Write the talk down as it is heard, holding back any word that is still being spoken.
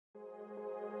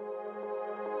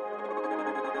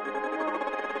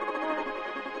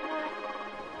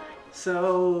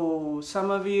So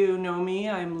some of you know me,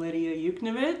 I'm Lidia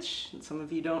Yuknavitch, and some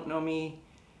of you don't know me.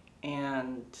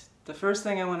 And the first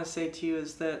thing I want to say to you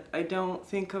is that I don't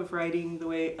think of writing the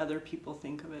way other people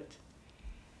think of it.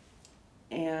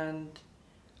 And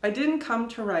I didn't come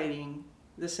to writing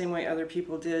the same way other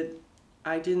people did.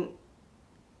 I didn't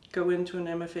go into an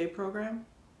MFA program.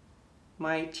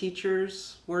 My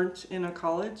teachers weren't in a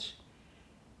college.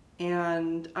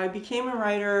 And I became a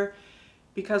writer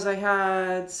because I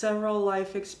had several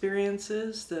life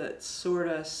experiences that sort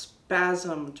of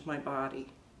spasmed my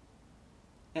body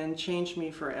and changed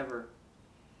me forever.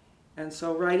 And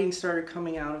so writing started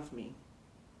coming out of me.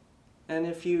 And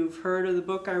if you've heard of the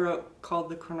book I wrote called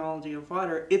The Chronology of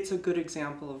Water, it's a good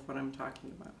example of what I'm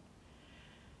talking about.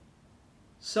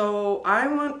 So I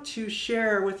want to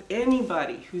share with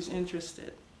anybody who's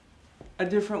interested a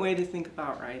different way to think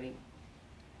about writing.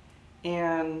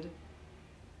 And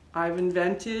I've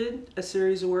invented a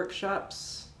series of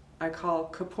workshops I call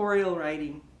Corporeal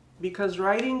Writing, because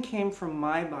writing came from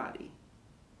my body,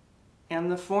 and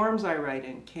the forms I write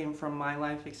in came from my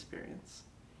life experience.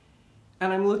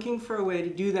 And I'm looking for a way to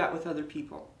do that with other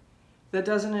people that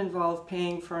doesn't involve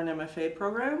paying for an MFA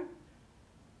program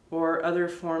or other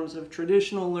forms of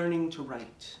traditional learning to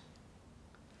write.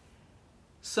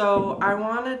 So I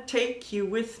want to take you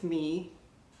with me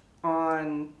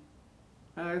on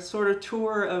a sort of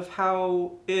tour of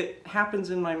how it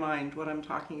happens in my mind, what I'm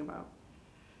talking about.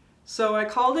 So I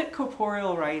called it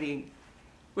corporeal writing,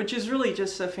 which is really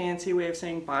just a fancy way of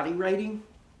saying body writing.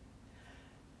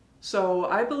 So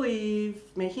I believe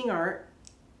making art,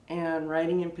 and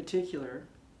writing in particular,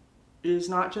 is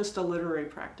not just a literary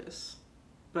practice,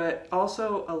 but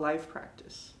also a life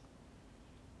practice.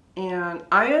 And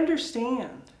I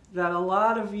understand that a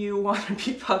lot of you want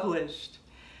to be published.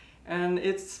 And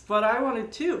it's what I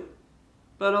wanted too.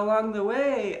 But along the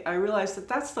way, I realized that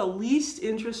that's the least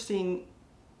interesting,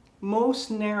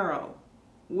 most narrow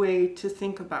way to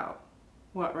think about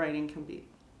what writing can be.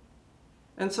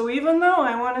 And so even though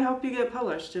I want to help you get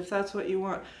published, if that's what you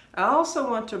want, I also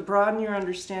want to broaden your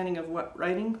understanding of what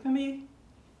writing can be.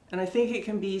 And I think it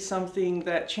can be something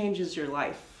that changes your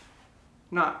life,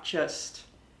 not just,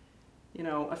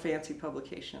 a fancy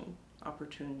publication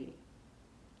opportunity.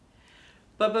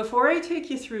 But before I take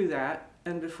you through that,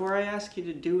 and before I ask you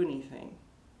to do anything,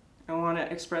 I want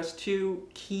to express two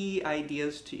key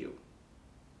ideas to you.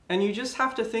 And you just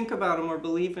have to think about them or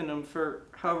believe in them for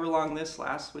however long this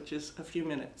lasts, which is a few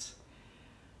minutes.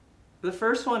 The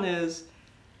first one is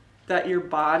that your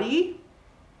body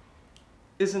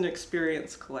is an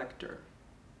experience collector.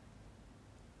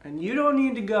 And you don't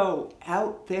need to go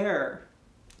out there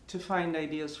to find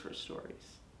ideas for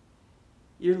stories.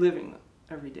 You're living them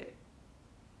every day.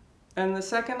 And the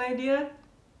second idea,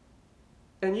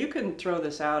 and you can throw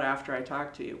this out after I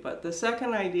talk to you, but the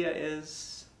second idea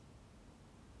is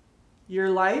your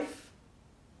life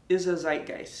is a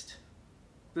zeitgeist.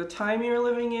 The time you're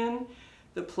living in,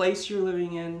 the place you're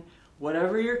living in,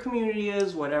 whatever your community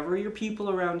is, whatever your people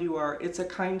around you are, it's a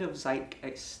kind of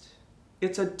zeitgeist.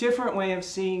 It's a different way of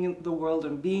seeing the world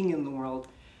and being in the world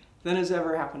than has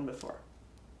ever happened before.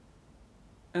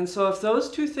 And so if those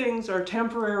two things are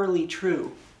temporarily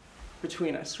true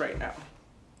between us right now,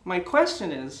 my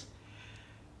question is,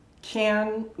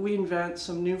 can we invent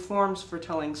some new forms for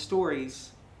telling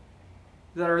stories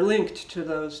that are linked to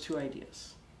those two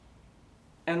ideas?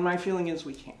 And my feeling is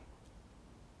we can.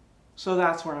 So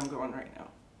that's where I'm going right now.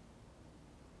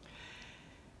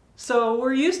 So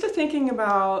we're used to thinking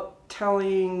about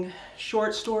telling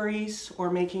short stories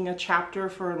or making a chapter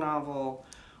for a novel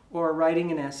or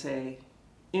writing an essay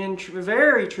in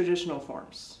very traditional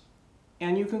forms.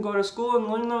 And you can go to school and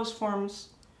learn those forms,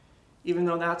 even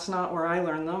though that's not where I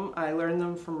learned them. I learned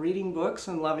them from reading books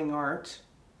and loving art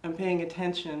and paying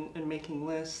attention and making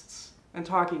lists and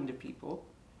talking to people.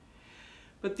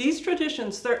 But these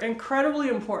traditions, they're incredibly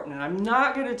important. And I'm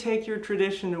not going to take your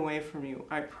tradition away from you,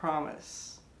 I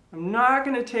promise. I'm not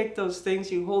going to take those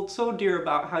things you hold so dear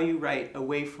about how you write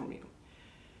away from you.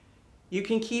 You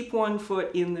can keep one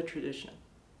foot in the tradition.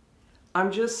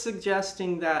 I'm just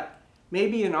suggesting that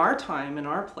maybe in our time, in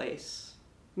our place,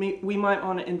 we might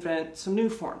want to invent some new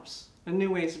forms and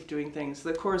new ways of doing things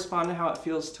that correspond to how it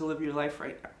feels to live your life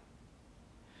right now.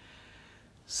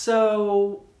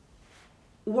 So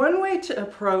one way to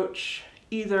approach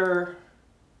either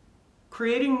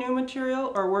creating new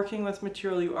material or working with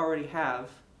material you already have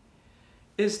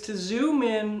is to zoom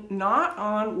in not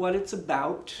on what it's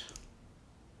about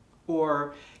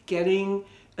or getting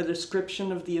a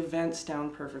description of the events down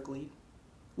perfectly,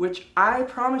 which I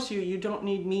promise you don't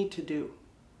need me to do.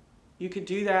 You could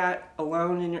do that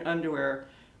alone in your underwear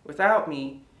without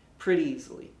me, pretty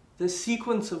easily. The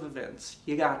sequence of events,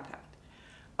 you got that.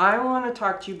 I want to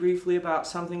talk to you briefly about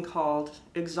something called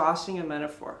exhausting a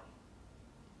metaphor,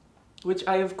 which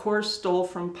I of course stole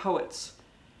from poets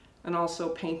and also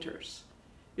painters.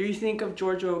 If you think of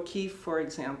Georgia O'Keeffe, for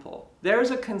example, there's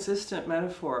a consistent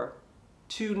metaphor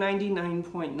to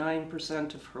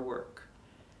 99.9% of her work.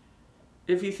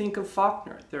 If you think of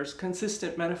Faulkner, there's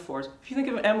consistent metaphors. If you think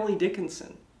of Emily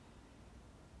Dickinson,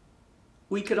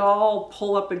 we could all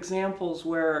pull up examples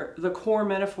where the core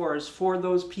metaphors for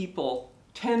those people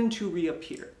tend to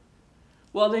reappear.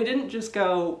 Well, they didn't just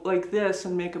go like this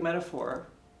and make a metaphor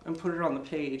and put it on the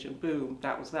page and boom,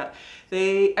 that was that.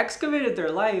 They excavated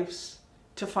their lives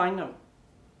to find them.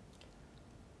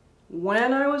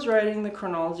 When I was writing The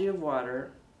Chronology of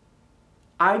Water,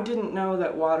 I didn't know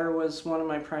that water was one of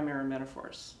my primary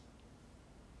metaphors.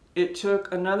 It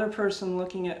took another person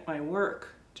looking at my work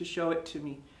to show it to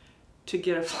me, to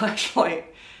get a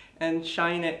flashlight and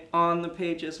shine it on the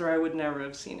pages, or I would never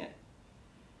have seen it.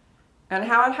 And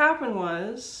how it happened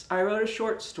was, I wrote a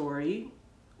short story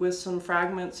with some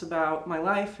fragments about my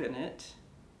life in it,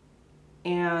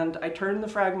 and I turned the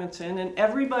fragments in, and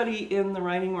everybody in the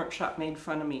writing workshop made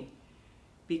fun of me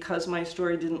because my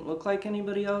story didn't look like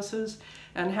anybody else's,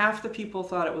 and half the people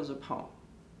thought it was a poem.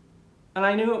 And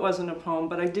I knew it wasn't a poem,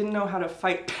 but I didn't know how to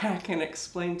fight back and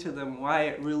explain to them why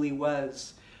it really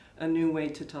was a new way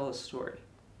to tell a story.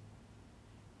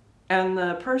 And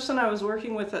the person I was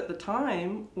working with at the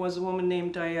time was a woman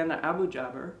named Diana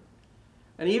Abu-Jaber.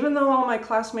 And even though all my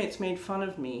classmates made fun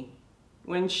of me,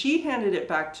 when she handed it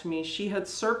back to me, she had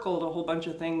circled a whole bunch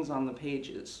of things on the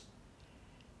pages.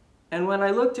 And when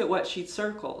I looked at what she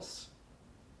circles,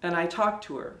 and I talked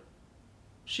to her,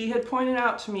 she had pointed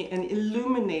out to me and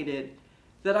illuminated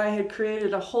that I had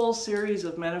created a whole series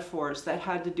of metaphors that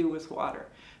had to do with water.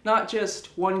 Not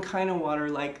just one kind of water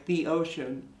like the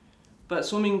ocean, but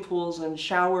swimming pools and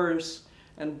showers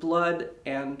and blood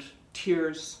and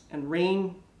tears and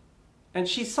rain. And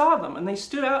she saw them and they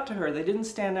stood out to her. They didn't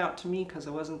stand out to me because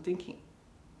I wasn't thinking.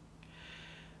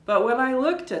 But when I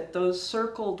looked at those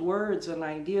circled words and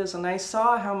ideas and I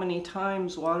saw how many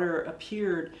times water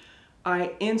appeared,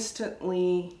 I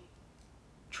instantly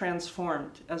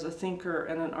transformed as a thinker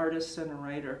and an artist and a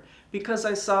writer, because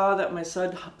I saw that my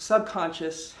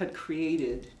subconscious had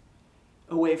created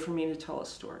a way for me to tell a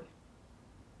story.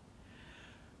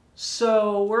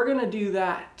 So we're going to do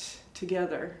that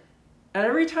together. And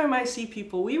every time I see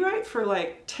people, we write for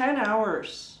like 10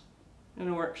 hours in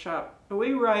a workshop, but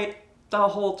we write the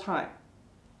whole time.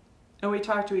 And we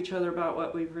talk to each other about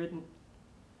what we've written.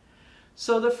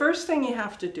 So the first thing you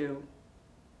have to do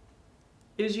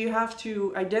is you have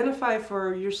to identify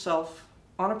for yourself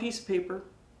on a piece of paper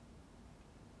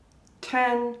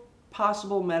 10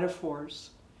 possible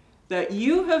metaphors that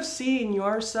you have seen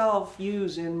yourself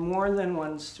use in more than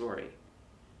one story,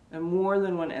 and more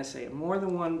than one essay, and more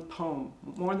than one poem,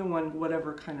 more than one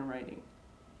whatever kind of writing.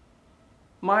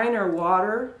 Mine are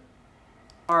water,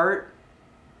 art,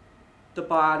 the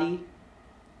body,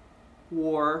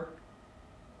 war,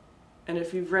 and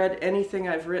if you've read anything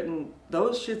I've written,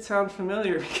 those should sound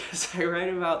familiar because I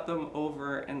write about them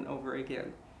over and over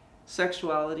again.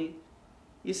 Sexuality.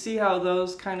 You see how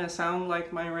those kind of sound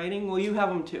like my writing? Well, you have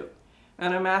them too.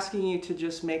 And I'm asking you to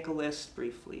just make a list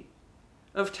briefly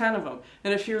of 10 of them.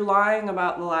 And if you're lying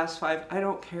about the last 5, I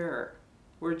don't care.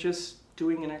 We're just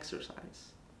doing an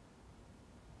exercise.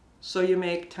 So you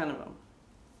make 10 of them.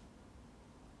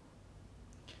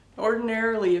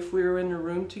 Ordinarily, if we were in a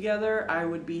room together, I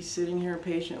would be sitting here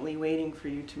patiently waiting for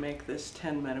you to make this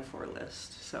 10 metaphor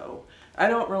list. So I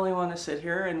don't really want to sit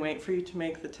here and wait for you to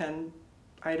make the 10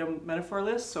 item metaphor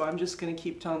list, so I'm just going to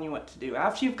keep telling you what to do.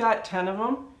 After you've got 10 of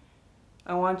them,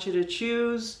 I want you to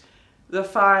choose the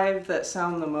 5 that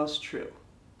sound the most true.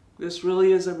 This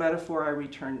really is a metaphor I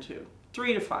return to.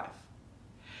 3 to 5.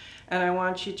 And I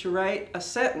want you to write a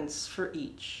sentence for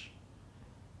each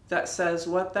that says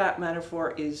what that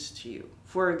metaphor is to you.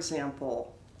 For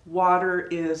example, water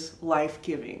is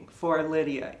life-giving for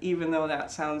Lydia, even though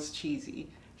that sounds cheesy.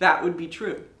 That would be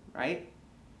true, right?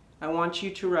 I want you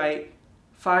to write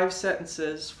 5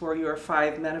 sentences for your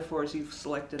 5 metaphors you've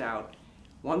selected out.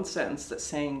 1 sentence that's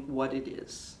saying what it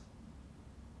is.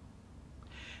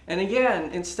 And again,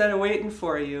 instead of waiting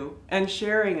for you and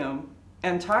sharing them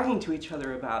and talking to each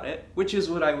other about it, which is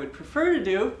what I would prefer to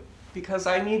do because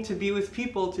I need to be with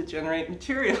people to generate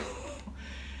material,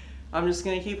 I'm just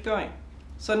going to keep going.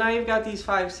 So now you've got these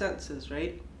 5 sentences,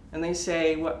 right? And they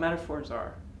say what metaphors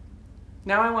are.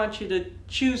 Now I want you to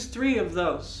choose 3 of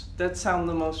those that sound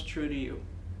the most true to you,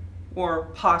 or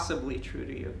possibly true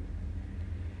to you.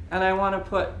 And I want to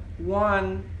put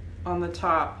 1 on the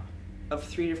top of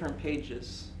 3 different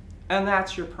pages, and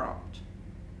that's your prompt.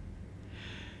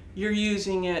 You're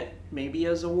using it maybe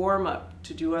as a warm-up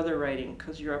to do other writing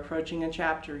because you're approaching a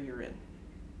chapter you're in.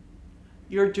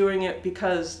 You're doing it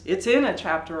because it's in a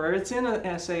chapter or it's in an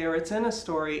essay or it's in a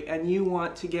story and you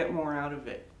want to get more out of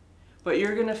it. But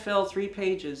you're going to fill 3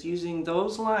 pages using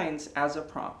those lines as a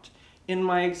prompt. In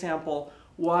my example,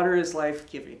 water is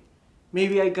life-giving.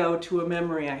 Maybe I go to a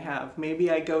memory I have. Maybe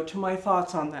I go to my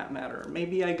thoughts on that matter.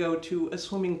 Maybe I go to a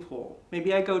swimming pool.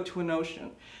 Maybe I go to an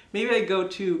ocean. Maybe I go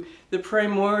to the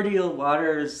primordial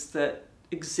waters that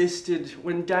existed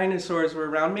when dinosaurs were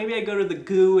around. Maybe I go to the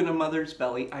goo in a mother's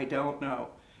belly. I don't know.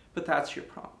 But that's your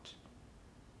prompt.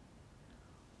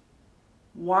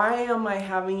 Why am I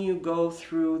having you go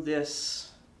through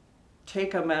this,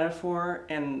 take a metaphor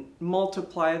and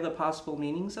multiply the possible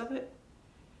meanings of it?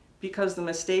 Because the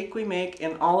mistake we make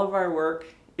in all of our work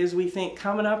is we think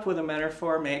coming up with a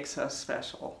metaphor makes us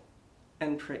special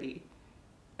and pretty.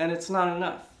 And it's not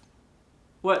enough.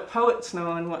 What poets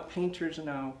know and what painters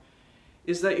know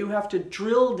is that you have to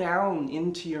drill down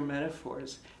into your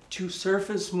metaphors to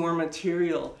surface more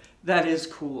material that is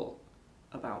cool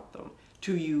about them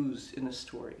to use in a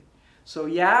story. So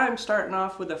yeah, I'm starting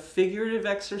off with a figurative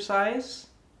exercise,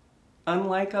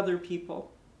 unlike other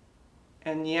people.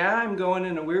 And yeah, I'm going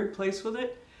in a weird place with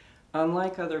it,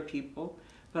 unlike other people.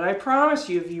 But I promise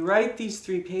you, if you write these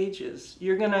 3 pages,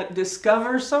 you're going to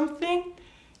discover something,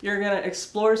 you're going to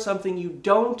explore something you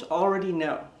don't already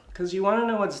know. Because you want to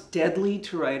know what's deadly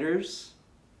to writers?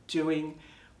 Doing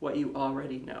what you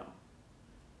already know.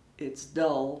 It's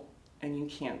dull and you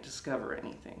can't discover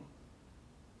anything.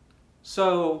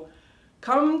 So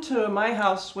come to my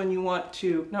house when you want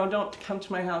to, no, don't come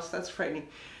to my house, that's frightening.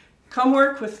 Come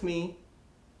work with me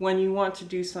when you want to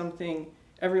do something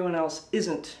everyone else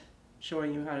isn't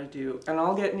showing you how to do. And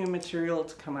I'll get new material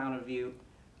to come out of you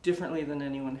differently than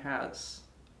anyone has,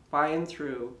 by and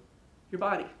through your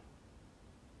body.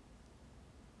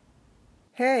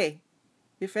 Hey,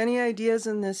 if any ideas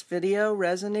in this video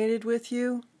resonated with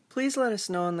you, please let us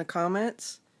know in the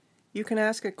comments. You can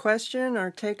ask a question or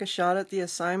take a shot at the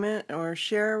assignment or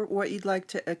share what you'd like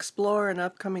to explore in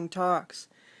upcoming talks.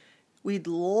 We'd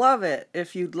love it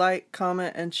if you'd like,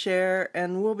 comment, and share,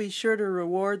 and we'll be sure to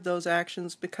reward those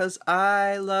actions because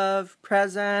I love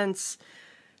presents.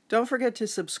 Don't forget to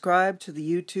subscribe to the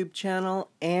YouTube channel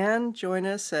and join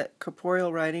us at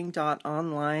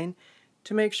corporealwriting.online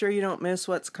to make sure you don't miss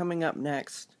what's coming up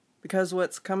next. Because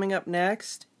what's coming up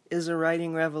next is a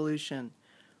writing revolution.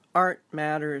 Art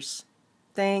matters.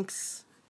 Thanks.